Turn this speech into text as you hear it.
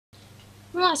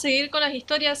Vamos a seguir con las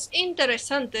historias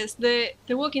interesantes de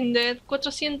The Walking Dead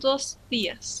 400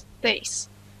 días. Days.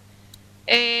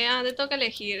 Te toca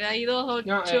elegir. Hay dos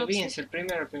No, bien, opciones. el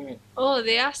primero, el primero. Oh,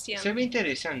 de Asia. Se ve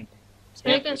interesante. Se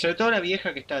ve, Sobre todo la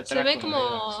vieja que está atrás.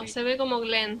 Sí. se ve como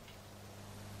Glenn.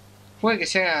 Puede que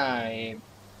sea...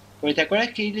 porque te acuerdas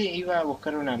que él iba a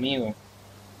buscar un amigo.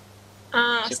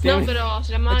 Ah, Se no, puede- pero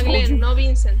se llamaba Glenn, no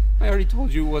Vincent. I already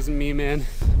told you it wasn't me, man.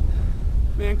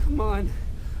 Man, come on.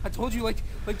 I told you like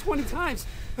 20 times.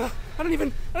 I don't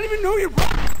even know your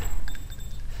brother.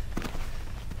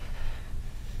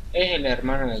 Es el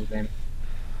hermano del Ben.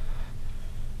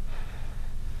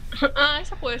 Ah,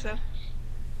 esa puede ser.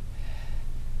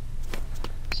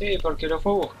 Sí, porque lo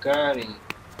fue a buscar y...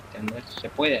 ¿entendés? Se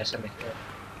puede hacer la historia.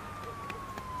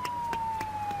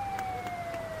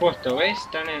 Justo, ¿ves?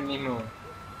 Están en el mismo...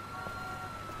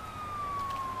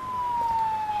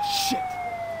 Shit.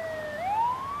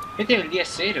 Este es el día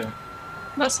 0.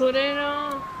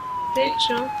 Basurero,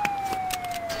 techo.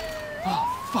 Oh,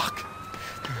 fuck.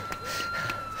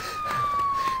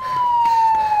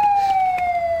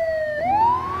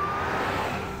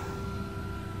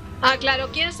 Ah, claro,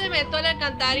 ¿quién se metió a la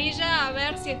alcantarilla a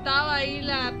ver si estaba ahí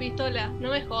la pistola? No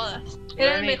me jodas.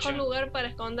 Era el mejor lugar para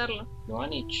esconderlo. Lo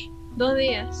han hecho. 2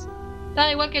 días.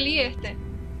 Estaba igual que Lee este.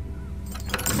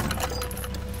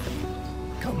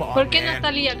 Come on, ¿Por qué no man.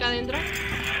 está Lee acá adentro?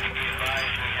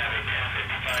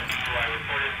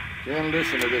 Can't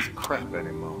listen to this crap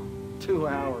anymore. 2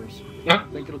 hours. ¿No?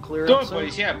 Think it'll clear Todo up soon?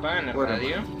 policía apagan la What am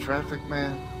radio. I, the traffic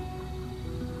man?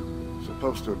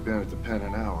 Supposed to have been at the pen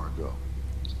an hour ago.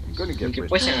 I'm gonna get Que rid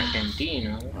puede ser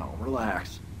argentino. No,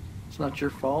 relax. It's not your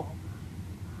fault.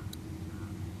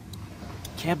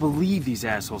 Can't believe these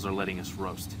assholes are letting us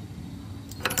roast.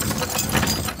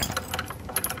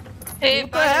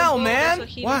 What the hell, man?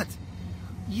 What? What?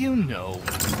 You know.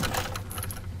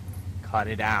 Cut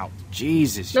it out.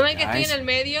 Jesus, ¿No you ven que estoy guys. en el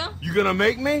medio? You gonna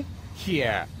make me?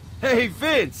 Yeah. Hey,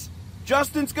 Vince!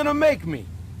 Justin's gonna make me.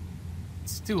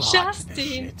 It's too hot for this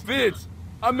Justin. shit. Vince,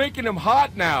 I'm making him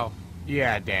hot now.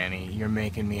 Yeah, Danny, you're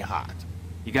making me hot.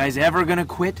 You guys ever gonna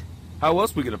quit? How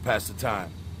else we gonna pass the time?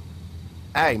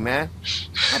 Hey, man.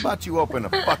 How about you open a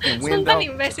fucking Son window? tan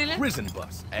imbéciles. Prison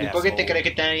bus. ¿Y por qué te crees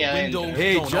que están ahí adentro? Windows.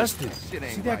 Hey, Justin.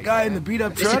 See that guy in the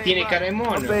beat-up Ese truck? tiene cara de I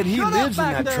mono. bet he Shut lives up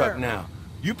in back that truck there. now.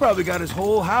 You probably got his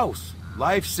whole house.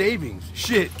 Life savings.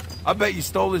 Shit. I bet you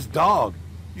stole his dog.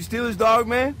 You steal his dog,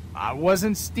 man? I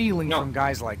wasn't stealing No. from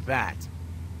guys like that.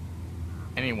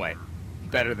 Anyway,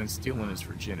 better than stealing his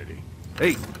virginity.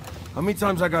 Hey, how many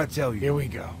times I gotta tell you? Here we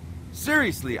go.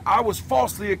 Seriously, I was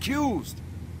falsely accused.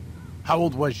 How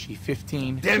old was she?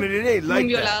 15? Damn it ain't Un like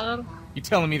that. violador. You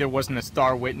telling me there wasn't a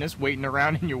star witness waiting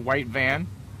around in your white van?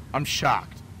 I'm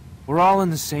shocked. We're all in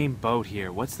the same boat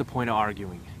here. What's the point of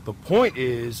arguing? The point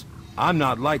is, I'm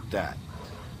not like that.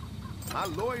 My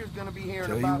lawyer's gonna be hearing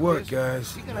Tell you about what, this.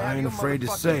 guys, He's gonna I have ain't your afraid to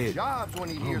motherfucking say it. jobs when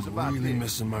he hears about I'm really this.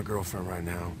 missing my girlfriend right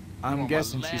now. I'm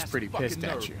guessing she's pretty pissed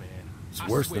at you. It's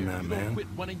worse than that, man.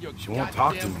 She won't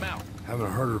talk to me.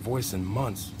 Haven't heard her voice in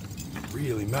months.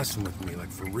 Really messing with me, like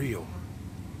for real.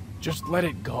 Just let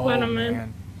it go, Bueno, man.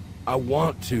 man. I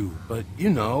want to, but you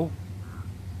know,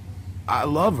 I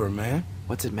love her, man.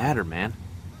 What's it matter, man?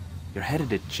 You're headed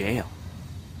to jail.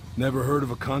 Never heard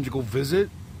of a conjugal visit?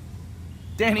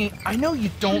 Danny, I know you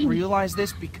don't realize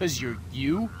this because you're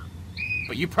you,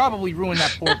 but you probably ruined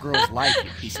that poor girl's life, you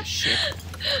piece of shit.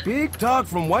 Big talk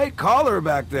from white collar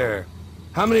back there.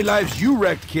 How many lives you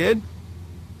wrecked, kid?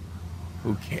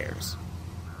 Who cares?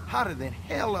 Hotter than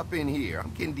hell up in here.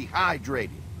 I'm getting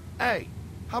dehydrated. Hey,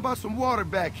 how about some water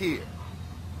back here?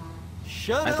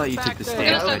 Shut I up thought you back took the there.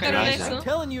 stand for that guy. I'm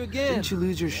telling you again. Didn't you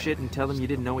lose your shit and tell them you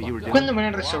didn't know what you were doing? ¿Cuándo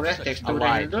van a resolver las texturas? En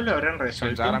Alright. el 2 lo habrán Turns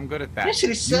resuelto. out I'm good at No that. se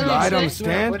le sabe lied on the textura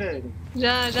stand? fuera de-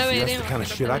 Ya See, that's the veremos. kind of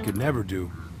shit I could never do.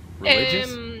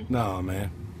 Religious? Nah,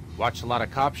 man. Watch a lot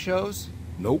of cop shows?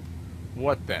 Nope.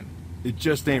 What then? It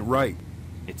just ain't right.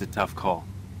 It's a tough call.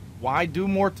 Why do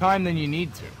more time than you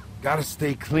need to? Gotta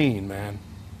stay clean, man.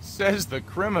 Says the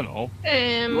criminal.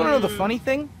 You wanna know the funny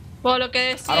thing? Por lo que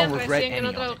I decían don't regret recién que no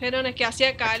any of it. tradujeron es que hacía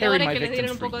I calor carried y my que les dieron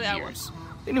victims un for poco de agua. years.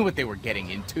 They knew what they were getting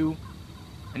into.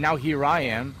 And now here I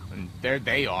am, and there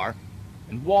they are.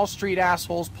 And Wall Street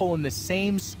assholes pulling the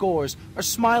same scores are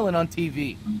smiling on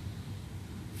TV.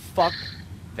 Fuck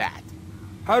that.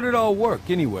 How did it all work,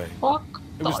 anyway? Fuck.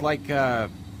 It was like a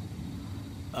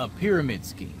pyramid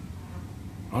scheme.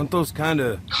 Aren't those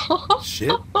kinda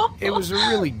shit? It was a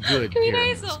really good ¿Qué mira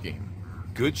pyramid eso? scheme.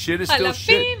 Good shit is A still la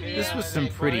shit. fin. This was some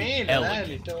pretty Ponelo,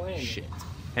 elegant dale, está bueno. shit.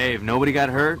 Hey, if nobody got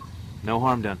hurt, no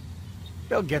harm done.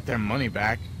 They'll get their money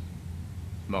back.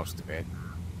 Most of it.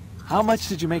 How much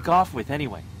did you make off with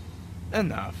anyway?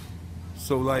 Enough.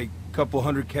 So, like, couple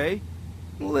 $100K?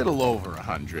 A little over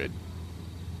 100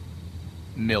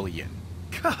 million.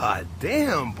 God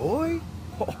damn, boy.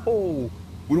 Oh,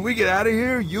 when we get out of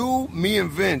here, you, me, and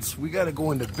Vince, we gotta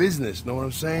go into business, know what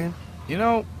I'm saying? You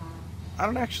know, I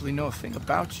don't actually know a thing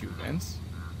about you, Vince.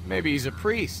 Maybe he's a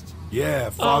priest. Yeah,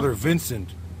 Father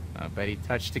Vincent. I bet he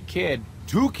touched a kid.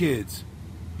 2 kids.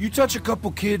 You touch a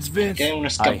couple kids, Vince? Que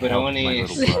unos I helped my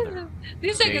cabrones. little brother.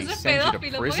 Dice They que es sent you to pedófilo. ¿Por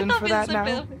qué prison estás for that pensando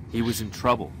en now? pedófilo? He was in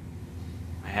trouble.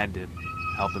 I had to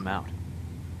help him out.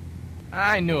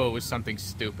 I knew it was something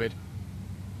stupid.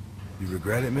 You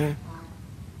regret it, man?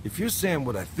 If you're saying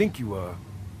what I think you are,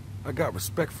 I got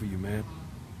respect for you, man.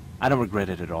 I don't regret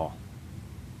it at all.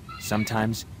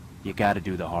 Sometimes, you gotta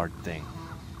do the hard thing.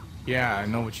 Yeah, I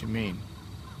know what you mean.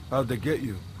 How'd they get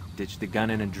you? Ditch the gun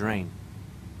in a drain.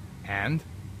 And?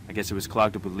 I guess it was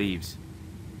clogged up with leaves.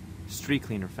 Street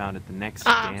cleaner found it the next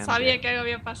Ah, damn sabía day. que algo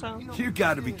había pasado. You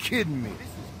gotta be kidding me.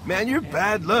 Man, you're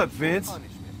bad luck, Vince.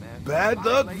 Bad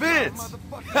luck, Vince.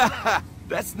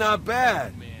 That's not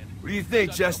bad. What do you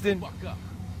think, Justin?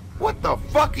 What the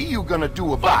fuck are you gonna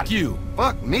do about it? Fuck you.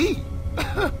 Fuck me?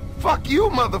 Fuck you,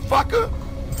 motherfucker.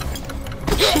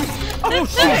 Oh,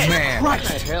 shit, man! What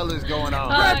the hell is going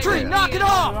on? Ay, Crabtree, Dios knock it mío.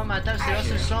 Se off! va a matar, se va a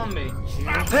hacer zombie.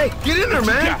 Hey, get in there,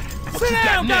 man. Sit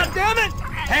down, goddammit!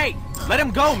 Hey, let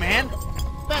him go, man.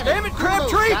 Damn it,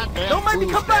 Crabtree! Don't make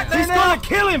me come back there He's now! gonna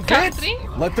kill him, Vince. Country?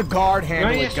 Let the guard handle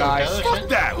No hay it, guys. soldados, Fuck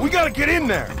that. We gotta get in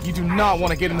there. You do not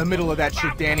want to get in the middle of that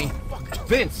shit, Danny.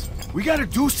 Vince, we gotta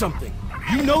do something.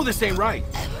 You know this ain't right.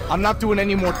 I'm not doing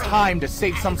any more time to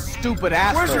save some stupid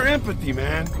asshole. Where's your empathy,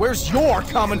 man? Where's your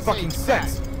common fucking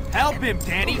sense? Help him,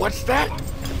 Danny. What's that?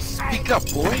 Speak up,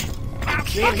 boy.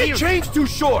 Fucking chain's too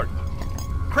short.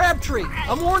 Crabtree,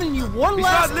 I'm warning you one He's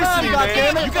last not time, listening,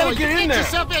 man. goddammit! You gotta get in there.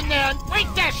 yourself in there and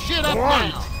wake that shit up Come on.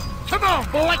 now. Come on,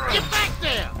 boy, get back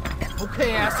there.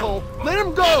 Okay, asshole, let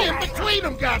him Get go! in between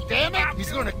them, goddammit.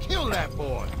 He's gonna kill that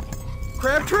boy.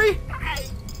 Crabtree?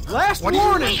 Last What do you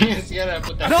warning! Sí, a la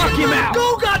puta. Knock him out!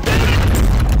 Go, goddammit!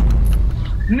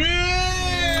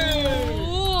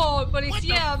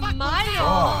 Policía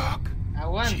malo.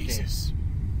 Aguante. Jesus.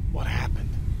 What happened?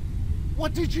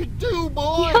 What did you do,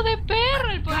 boy? Hijo de perro,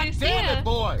 el God damn it, policía.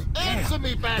 boy. Answer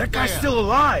me back That guy's there. still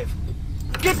alive.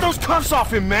 Get those cuffs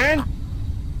off him, man.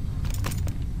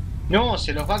 No,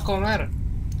 se los va a comer.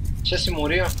 Ya se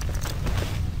murió.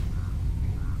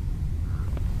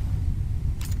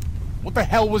 What the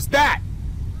hell was that?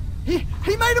 He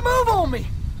made a move on me!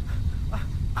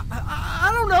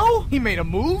 I don't know! He made a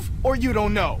move, or you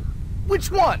don't know?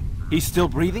 Which one? He's still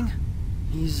breathing?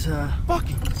 He's,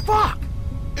 Fucking fuck.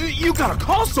 You gotta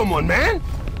call someone, man.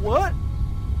 what?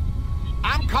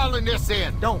 I'm calling this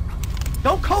in. Don't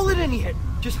call it in yet.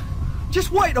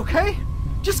 Just wait, okay?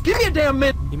 Just give me a damn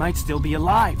minute. He might still be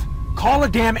alive. Call a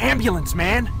damn ambulance,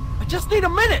 man. I just need a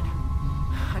minute.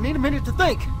 I need a minute to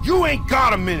think. You ain't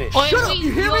got a minute. O es Shut muy up,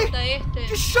 you hear me? idiota este.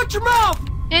 Just shut your mouth!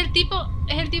 Es el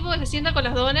tipo que se sienta con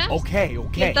las donas. Okay, Y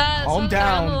okay. está Calm son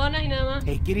tragando down. donas y nada más.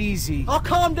 Take it easy. I'll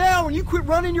calm down when you quit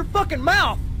running your fucking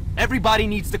mouth. Everybody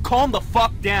needs to calm the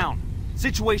fuck down.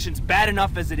 Situation's bad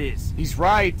enough as it is. He's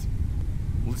right.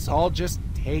 Let's all just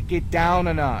take it down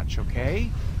a notch, okay?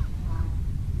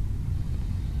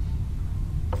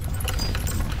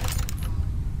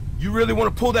 You really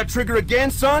want to pull that trigger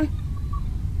again, son?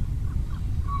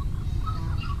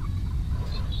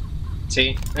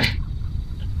 Sí.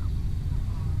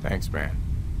 Thanks, man.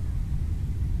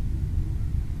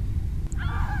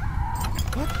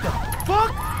 What the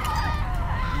fuck?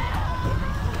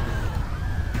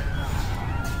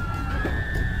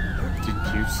 Did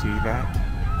you see that?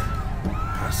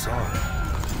 I saw it.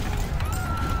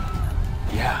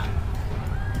 Yeah.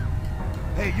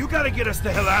 Hey, you gotta get us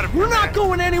the hell out of here. We're not man.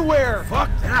 going anywhere. Fuck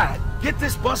that. Get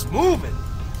this bus moving.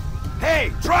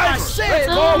 Hey, driver, I said, let's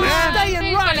go, Ah, we're man. sí,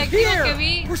 staying right colectivo que here.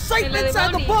 vi We're safe en la de inside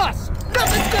the Bonnie. bus.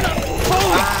 Nothing's gonna.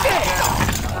 Holy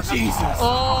shit! Jesus.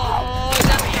 Oh,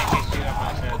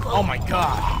 ya. Oh my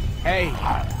god. Hey.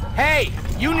 Hey!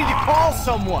 You need to call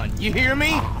someone. You hear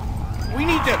me? We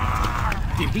need to...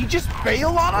 Did he just bail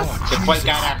on us? Se fue al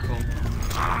carajo.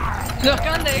 Lo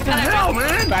acaban de dejar acá. Hell,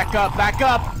 man. Back up, back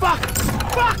up. Fuck!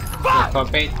 Fuck! Fuck!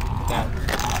 Papel. Ya.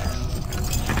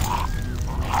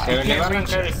 Se le va a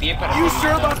arrancar el pie para You que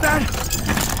sure mata. about that?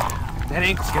 That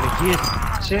ankle's gonna give.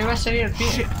 Se le va a salir el pie.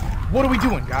 Shit. What are we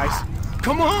doing, guys?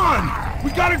 Come on.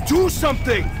 We gotta do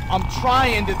something. I'm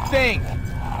trying to think.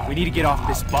 We need to get off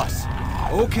this bus.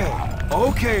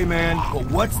 Okay, man. But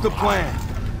what's the plan?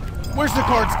 Where's the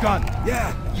guard's gun?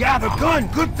 Yeah, the gun.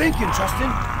 Good thinking, Justin.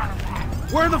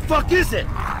 Where the fuck is it?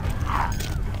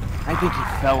 I think he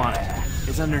fell on it.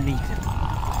 is underneath him.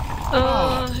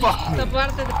 Esta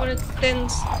parte te pone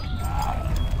tense.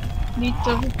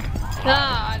 Listo.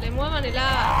 Dale, muevan el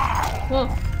A. Oh.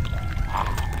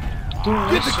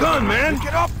 Get the gun, man!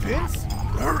 Get up, Vince!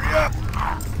 Hurry up!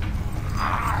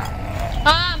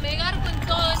 Ah, me garco en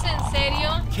todo, ¿es en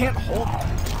serio? Can't hold it.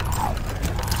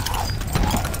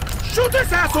 Shoot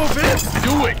this asshole, Vince!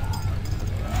 Do it!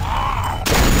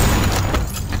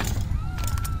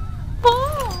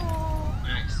 Oh.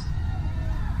 Nice.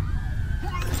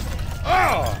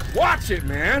 Oh, watch it,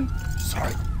 man!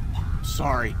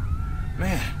 Sorry.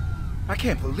 Man, I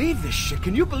can't believe this shit.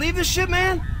 Can you believe this shit,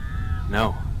 man?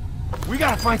 No. We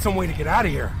gotta find some way to get out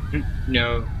of here.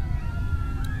 No.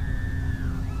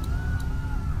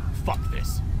 Fuck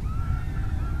this.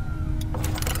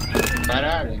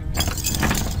 Parale.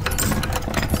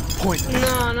 Point.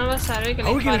 No, no va a saber que How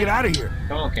are le we gonna get dispare. out of here?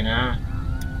 ¿Cómo que nada?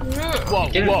 No, Whoa,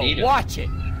 Tiene un tiro. watch it.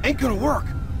 Ain't gonna work.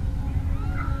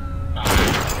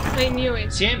 I knew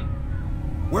it. 100.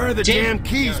 Where are the Jim. damn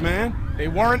keys, man? They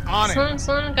weren't on it.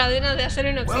 Son cadenas de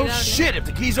acero Well, inoxidable. shit, if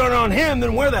the keys aren't on him,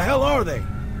 then where the hell are they?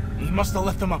 He must have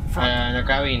left them up A front. la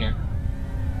cabina.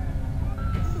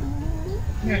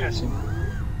 Es así.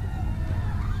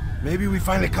 Maybe we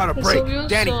finally caught a Le break. subió un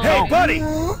Danny, sol. hey, buddy!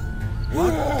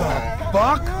 What the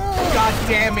fuck? God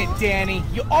damn it, Danny.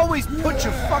 You always put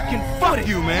your fucking foot Fuck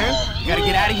you, man! You gotta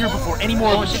get out of here before any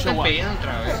more ¿Cómo of se them están show up. peleando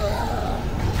otra vez?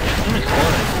 No me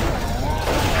jodas.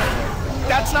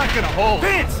 That's not gonna hold.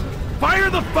 Vince! Fire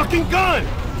the fucking gun!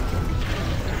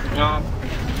 No.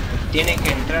 Tiene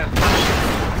que entrar.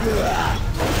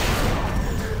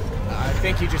 I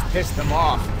think you just pissed them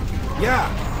off. Yeah,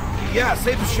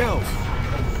 save the shells.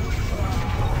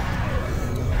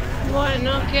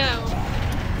 Bueno, ¿qué hago?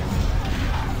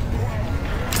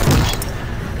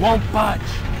 Won't budge.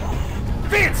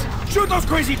 Vince! Shoot those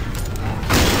crazy...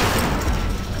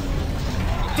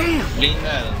 Damn!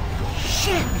 Blindado.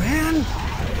 Shit, man!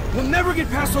 We'll never get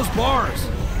past those bars.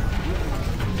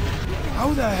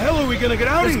 How the hell are we gonna get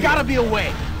out of There's here? gotta be a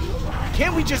way.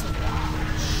 Can't we just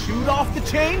shoot off the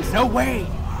chains? No way.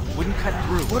 Wouldn't cut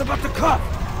through. What about the cup?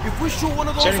 If we shoot one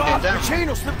of those Ya lo off, the intentamos. chain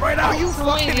will slip right out. Are you Muy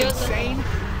fucking idiota. insane?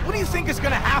 What do you think is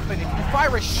gonna happen if you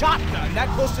fire a shotgun that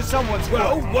close to someone's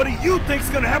Well, foot? what do you think's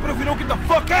gonna happen if we don't get the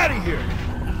fuck out of here?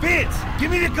 Vince, give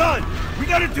me the gun. We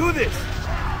gotta do this.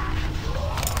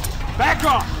 Back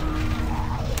off.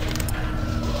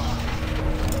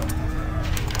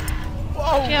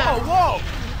 Whoa, Yeah. whoa, whoa!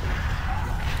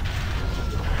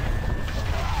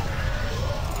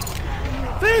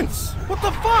 Vince, what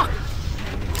the fuck?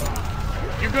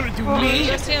 You're gonna do Oh,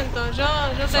 me? lo siento, yo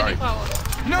te elijo a vos.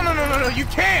 No, you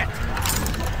can't!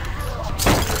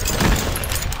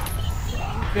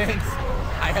 Vince,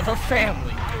 I have a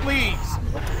family. Please.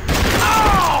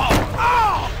 Oh!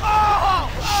 Oh! Oh!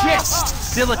 Shit!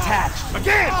 Still attached.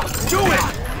 Again, do it.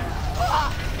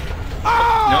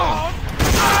 No.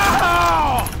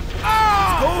 Oh!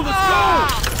 Oh! Go, let's go.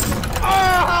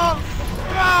 Oh! Oh!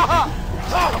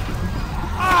 Oh!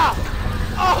 Oh!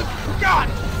 Oh! God!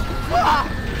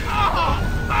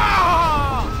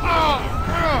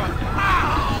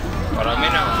 Por lo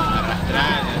menos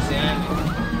arrastrar, hacer algo.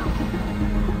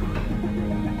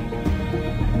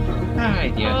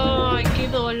 Ay, Dios. Ay, qué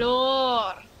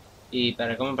dolor. ¿Y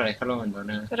para cómo? Para dejarlo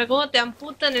abandonado. Pero cómo te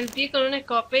amputan el pie con una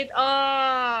escopeta.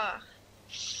 Ah.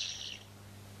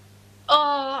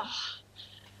 Oh.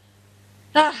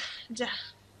 Ah, ya.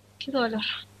 Qué dolor.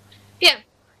 Bien.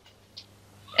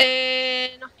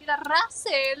 Nos queda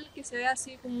Russell, que se ve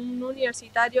así como un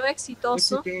universitario Eso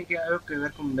exitoso. tiene algo que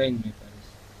ver con Ben, me parece.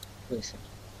 Puede ser.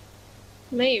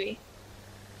 Maybe.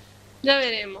 Ya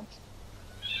veremos.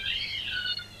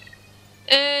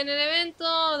 En el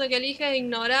evento de que eliges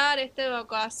ignorar esta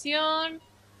evacuación,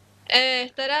 lo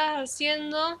estarás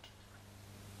haciendo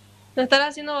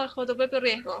bajo tu propio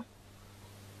riesgo.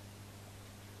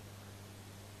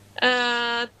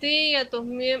 A ti y a tus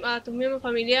miembros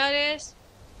familiares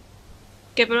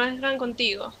que permanezcan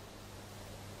contigo.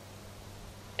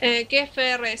 ¿Qué es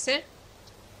FRS?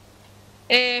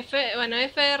 Bueno,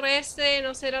 FRS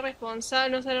no será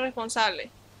responsable.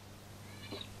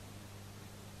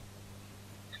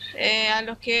 A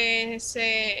los que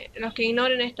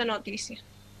ignoren esta noticia.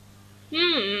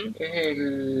 Es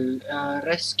el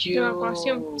Rescue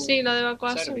Evacuación. Sí, la de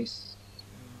evacuación. Service.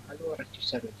 Algo Rescue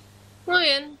Service. Muy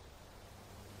bien.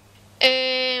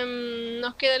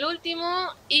 Nos queda el último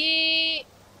y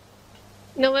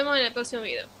nos vemos en el próximo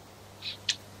video.